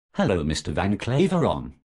Hello, Mr. Van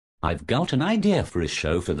Klaveren. I've got an idea for a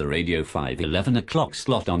show for the Radio 5 11 o'clock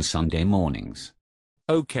slot on Sunday mornings.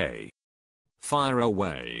 Okay. Fire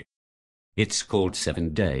away. It's called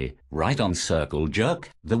 7-Day, Right on Circle Jerk,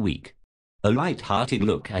 the Week. A light-hearted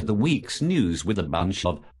look at the week's news with a bunch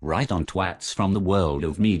of right-on twats from the world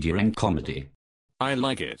of media and comedy. I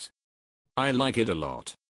like it. I like it a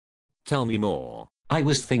lot. Tell me more. I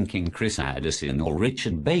was thinking Chris Addison or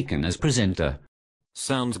Richard Bacon as presenter.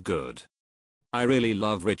 Sounds good. I really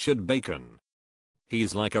love Richard Bacon.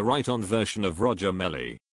 He's like a right-on version of Roger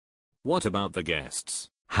Melly. What about the guests?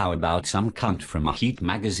 How about some cunt from Heat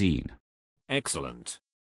magazine? Excellent.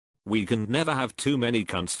 We can never have too many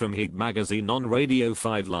cunts from Heat magazine on Radio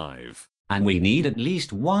 5 Live. And we need at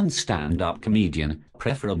least one stand-up comedian,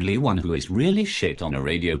 preferably one who is really shit on a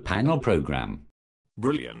radio panel program.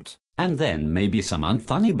 Brilliant. And then maybe some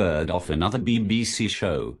unfunny bird off another BBC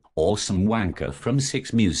show, or some wanker from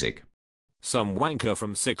Six Music. Some wanker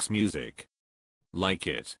from Six Music. Like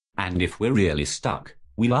it. And if we're really stuck,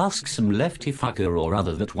 we'll ask some lefty fucker or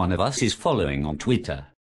other that one of us is following on Twitter.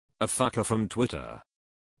 A fucker from Twitter.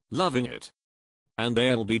 Loving it. And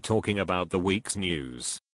they'll be talking about the week's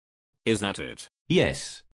news. Is that it?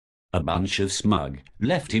 Yes. A bunch of smug,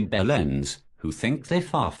 lefty bellends, who think they're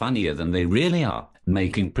far funnier than they really are,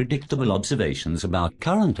 making predictable observations about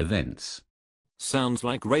current events. Sounds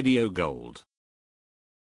like Radio Gold.